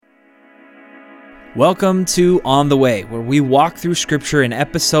Welcome to On the Way, where we walk through Scripture in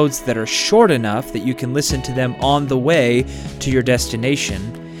episodes that are short enough that you can listen to them on the way to your destination,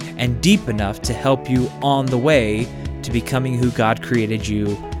 and deep enough to help you on the way to becoming who God created you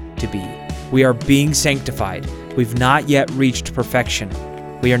to be. We are being sanctified. We've not yet reached perfection.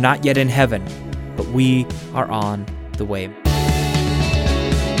 We are not yet in heaven, but we are on the way.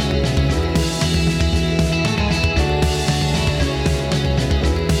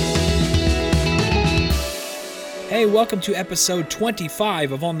 Hey, welcome to episode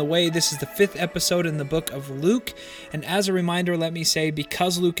 25 of On the Way. This is the 5th episode in the book of Luke. And as a reminder, let me say,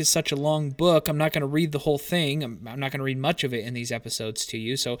 because Luke is such a long book, I'm not going to read the whole thing. I'm not going to read much of it in these episodes to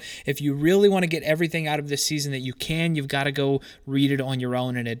you. So if you really want to get everything out of this season that you can, you've got to go read it on your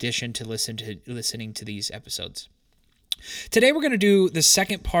own in addition to listening to these episodes. Today we're going to do the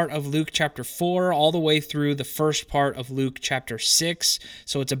second part of Luke chapter 4 all the way through the first part of Luke chapter 6,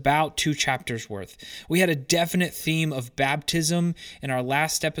 so it's about 2 chapters worth. We had a definite theme of baptism in our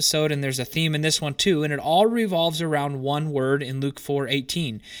last episode, and there's a theme in this one too, and it all revolves around one word in Luke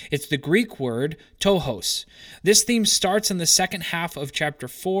 4:18. It's the Greek word tohos. This theme starts in the second half of chapter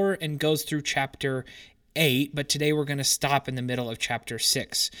 4 and goes through chapter 8, but today we're going to stop in the middle of chapter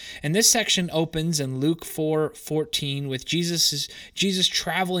 6. And this section opens in Luke 4:14 with Jesus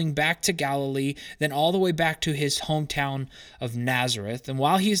traveling back to Galilee, then all the way back to his hometown of Nazareth. And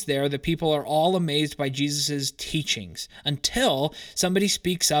while he's there, the people are all amazed by Jesus' teachings until somebody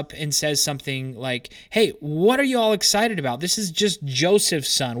speaks up and says something like, "Hey, what are you all excited about? This is just Joseph's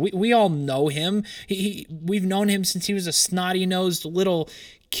son. We all know him. We've known him since he was a snotty-nosed little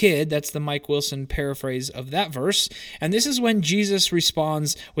kid." That's the Mike Wilson paraphrase of that verse. And this is when Jesus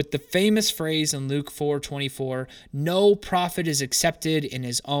responds with the famous phrase in Luke 4:24, "No prophet is accepted in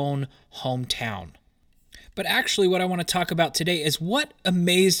his own hometown." But actually what I want to talk about today is what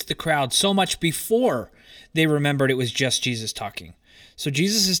amazed the crowd so much before they remembered it was just Jesus talking. So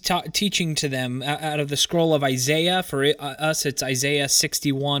Jesus is teaching to them out of the scroll of Isaiah. For us, it's Isaiah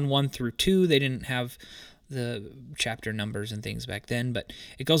 61, 1 through 2. They didn't have the chapter numbers and things back then, but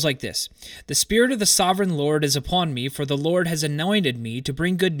it goes like this. "The Spirit of the Sovereign Lord is upon me, for the Lord has anointed me to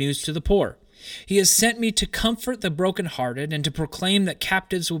bring good news to the poor. He has sent me to comfort the brokenhearted and to proclaim that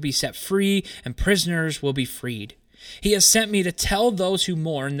captives will be set free and prisoners will be freed. He has sent me to tell those who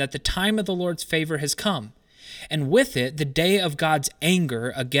mourn that the time of the Lord's favor has come, and with it the day of God's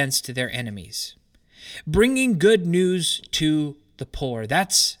anger against their enemies. Bringing good news to the poor."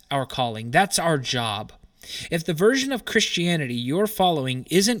 That's our calling. That's our job. If the version of Christianity you're following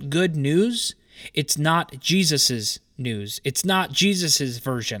isn't good news, it's not Jesus's news. It's not Jesus's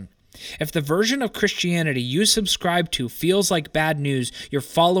version. If the version of Christianity you subscribe to feels like bad news, you're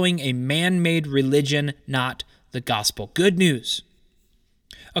following a man-made religion, not the gospel. Good news.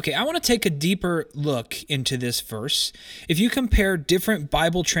 Okay, I want to take a deeper look into this verse. If you compare different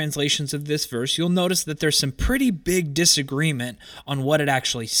Bible translations of this verse, you'll notice that there's some pretty big disagreement on what it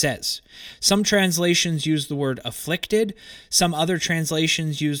actually says. Some translations use the word afflicted. Some other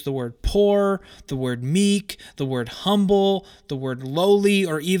translations use the word poor, the word meek, the word humble, the word lowly,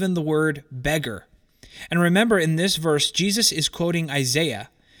 or even the word beggar. And remember, in this verse, Jesus is quoting Isaiah.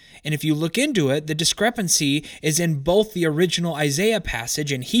 And if you look into it, the discrepancy is in both the original Isaiah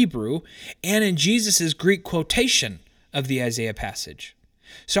passage in Hebrew and in Jesus' Greek quotation of the Isaiah passage.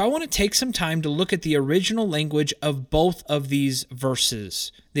 So I want to take some time to look at the original language of both of these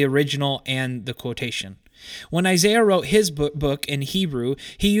verses, the original and the quotation. When Isaiah wrote his book in Hebrew,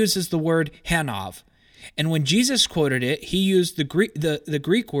 he uses the word hanav. And when Jesus quoted it, he used the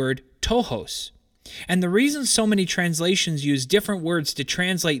Greek word tohos. And the reason so many translations use different words to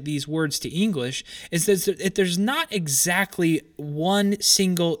translate these words to English is that there's not exactly one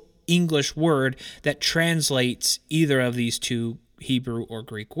single English word that translates either of these two Hebrew or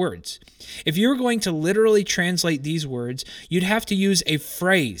Greek words. If you were going to literally translate these words, you'd have to use a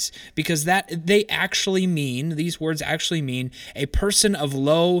phrase, because these words actually mean a person of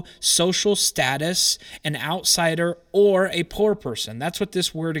low social status, an outsider, or a poor person. That's what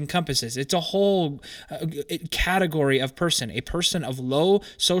this word encompasses. It's a whole category of person, a person of low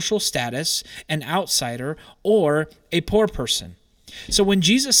social status, an outsider, or a poor person. So when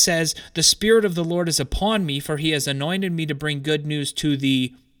Jesus says, "The Spirit of the Lord is upon me, for he has anointed me to bring good news to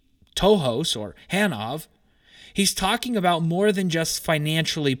the tohos," or hanav, he's talking about more than just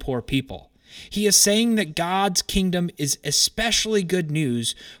financially poor people. He is saying that God's kingdom is especially good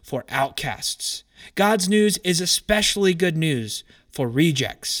news for outcasts. God's news is especially good news for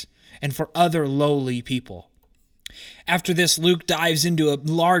rejects and for other lowly people. After this, Luke dives into a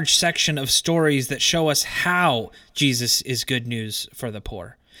large section of stories that show us how Jesus is good news for the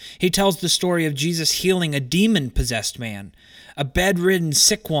poor. He tells the story of Jesus healing a demon-possessed man, a bedridden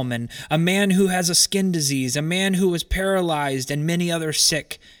sick woman, a man who has a skin disease, a man who was paralyzed, and many other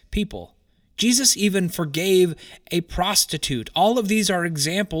sick people. Jesus even forgave a prostitute. All of these are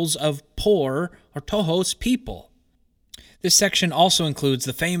examples of poor or tohos people. This section also includes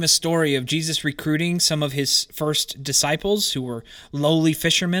the famous story of Jesus recruiting some of his first disciples who were lowly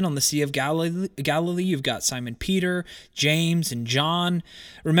fishermen on the Sea of Galilee. You've got Simon Peter, James, and John.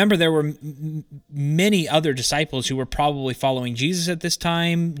 Remember, there were many other disciples who were probably following Jesus at this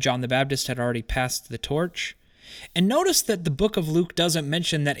time. John the Baptist had already passed the torch. And notice that the book of Luke doesn't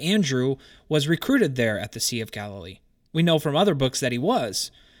mention that Andrew was recruited there at the Sea of Galilee. We know from other books that he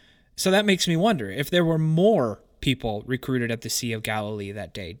was. So that makes me wonder if there were more people recruited at the Sea of Galilee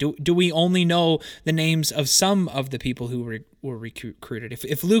that day. Do we only know the names of some of the people who were recruited?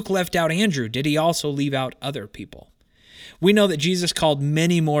 If Luke left out Andrew, did he also leave out other people? We know that Jesus called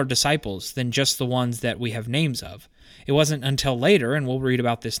many more disciples than just the ones that we have names of. It wasn't until later, and we'll read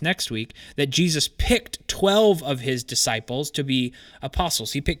about this next week, that Jesus picked 12 of his disciples to be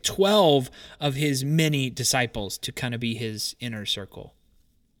apostles. He picked 12 of his many disciples to kind of be his inner circle.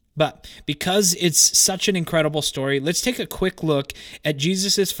 But because it's such an incredible story, let's take a quick look at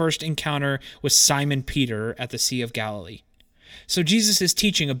Jesus' first encounter with Simon Peter at the Sea of Galilee. So Jesus is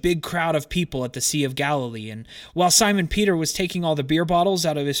teaching a big crowd of people at the Sea of Galilee, and while Simon Peter was taking all the beer bottles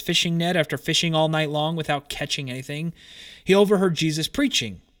out of his fishing net after fishing all night long without catching anything, he overheard Jesus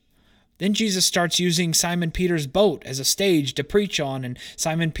preaching. Then Jesus starts using Simon Peter's boat as a stage to preach on, and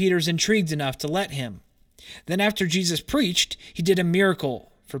Simon Peter's intrigued enough to let him. Then after Jesus preached, he did a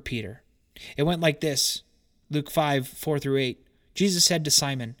miracle for Peter. It went like this, Luke 5:4-8. Jesus said to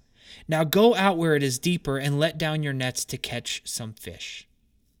Simon, "Now go out where it is deeper and let down your nets to catch some fish."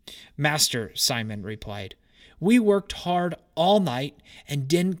 "Master," Simon replied, "we worked hard all night and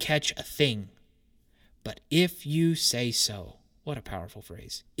didn't catch a thing. But if you say so," what a powerful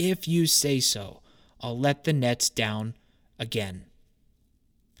phrase, "if you say so, I'll let the nets down again."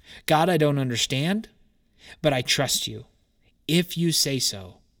 "God, I don't understand, but I trust you. If you say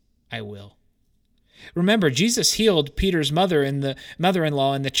so, I will." Remember, Jesus healed Peter's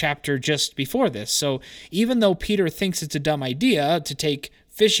mother-in-law in the chapter just before this. So even though Peter thinks it's a dumb idea to take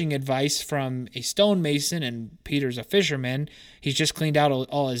fishing advice from a stonemason and Peter's a fisherman, he's just cleaned out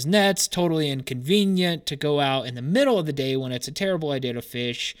all his nets, totally inconvenient to go out in the middle of the day when it's a terrible idea to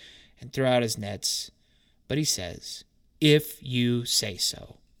fish and throw out his nets. But he says, "If you say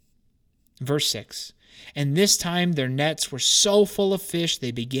so." Verse 6. And this time their nets were so full of fish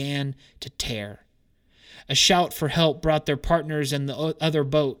they began to tear. A shout for help brought their partners in the other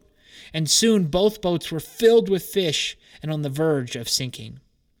boat, and soon both boats were filled with fish and on the verge of sinking.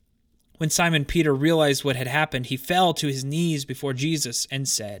 When Simon Peter realized what had happened, he fell to his knees before Jesus and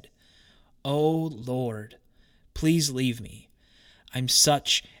said, "Oh Lord, please leave me. I'm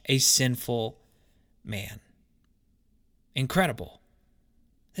such a sinful man." Incredible.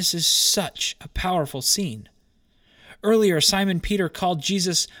 This is such a powerful scene. Earlier, Simon Peter called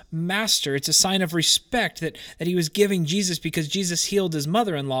Jesus Master. It's a sign of respect that he was giving Jesus because Jesus healed his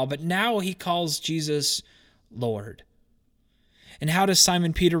mother-in-law, but now he calls Jesus Lord. And how does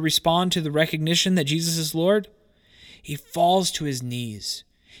Simon Peter respond to the recognition that Jesus is Lord? He falls to his knees.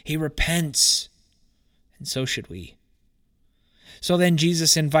 He repents, and so should we. So then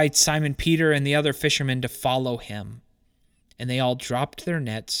Jesus invites Simon Peter and the other fishermen to follow him. And they all dropped their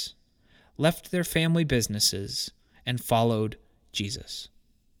nets, left their family businesses, and followed Jesus.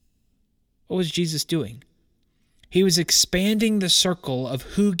 What was Jesus doing? He was expanding the circle of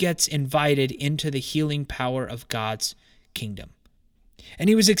who gets invited into the healing power of God's kingdom. And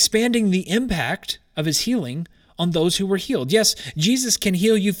he was expanding the impact of his healing on those who were healed. Yes, Jesus can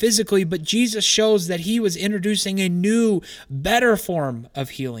heal you physically, but Jesus shows that he was introducing a new, better form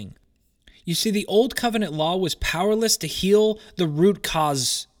of healing. You see, the old covenant law was powerless to heal the root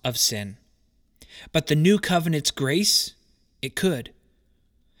cause of sin. But the new covenant's grace, it could.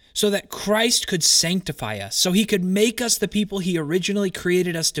 So that Christ could sanctify us, so he could make us the people he originally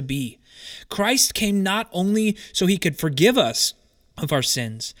created us to be. Christ came not only so he could forgive us of our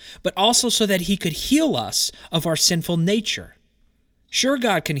sins, but also so that he could heal us of our sinful nature. Sure,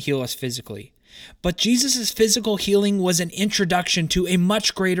 God can heal us physically, but Jesus' physical healing was an introduction to a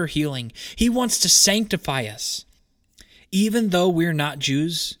much greater healing. He wants to sanctify us. Even though we're not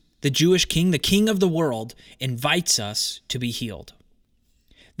Jews, the Jewish king, the king of the world, invites us to be healed.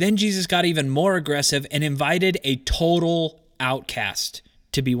 Then Jesus got even more aggressive and invited a total outcast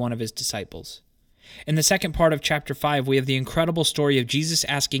to be one of his disciples. In the second part of chapter 5, we have the incredible story of Jesus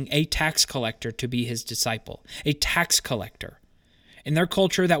asking a tax collector to be his disciple. A tax collector. In their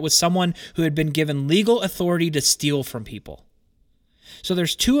culture, that was someone who had been given legal authority to steal from people. So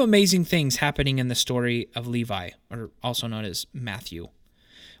there's two amazing things happening in the story of Levi, or also known as Matthew.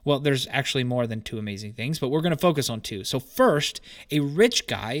 Well, there's actually more than two amazing things, but we're going to focus on two. So first, a rich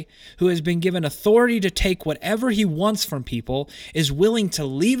guy who has been given authority to take whatever he wants from people is willing to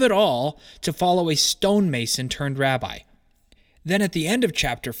leave it all to follow a stonemason turned rabbi. Then at the end of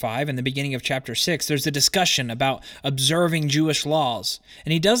chapter 5 and the beginning of chapter 6, there's a discussion about observing Jewish laws.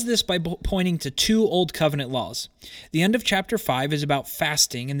 And he does this by pointing to two Old Covenant laws. The end of chapter 5 is about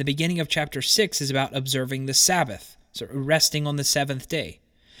fasting, and the beginning of chapter 6 is about observing the Sabbath, so resting on the seventh day.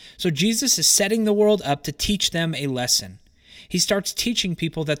 So Jesus is setting the world up to teach them a lesson. He starts teaching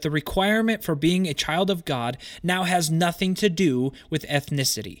people that the requirement for being a child of God now has nothing to do with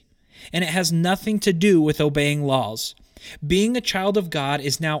ethnicity, and it has nothing to do with obeying laws. Being a child of God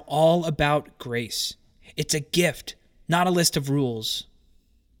is now all about grace. It's a gift, not a list of rules.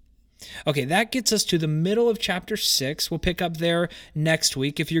 Okay, that gets us to the middle of chapter 6. We'll pick up there next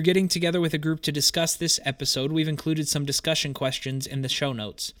week. If you're getting together with a group to discuss this episode, we've included some discussion questions in the show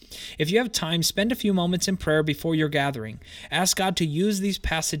notes. If you have time, spend a few moments in prayer before your gathering. Ask God to use these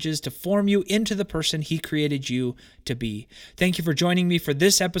passages to form you into the person He created you to be. Thank you for joining me for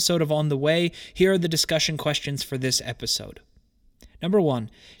this episode of On the Way. Here are the discussion questions for this episode. Number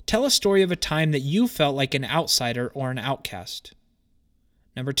 1, tell a story of a time that you felt like an outsider or an outcast.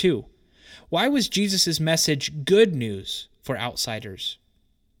 Number 2, why was Jesus' message good news for outsiders?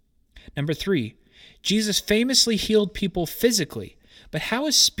 Number 3, Jesus famously healed people physically, but how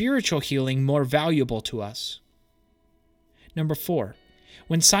is spiritual healing more valuable to us? Number 4,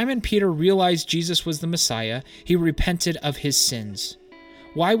 when Simon Peter realized Jesus was the Messiah, he repented of his sins.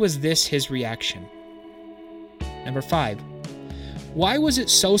 Why was this his reaction? Number 5, why was it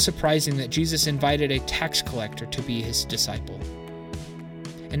so surprising that Jesus invited a tax collector to be his disciple?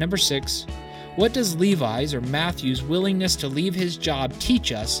 And number 6, what does Levi's or Matthew's willingness to leave his job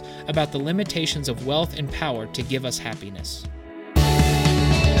teach us about the limitations of wealth and power to give us happiness?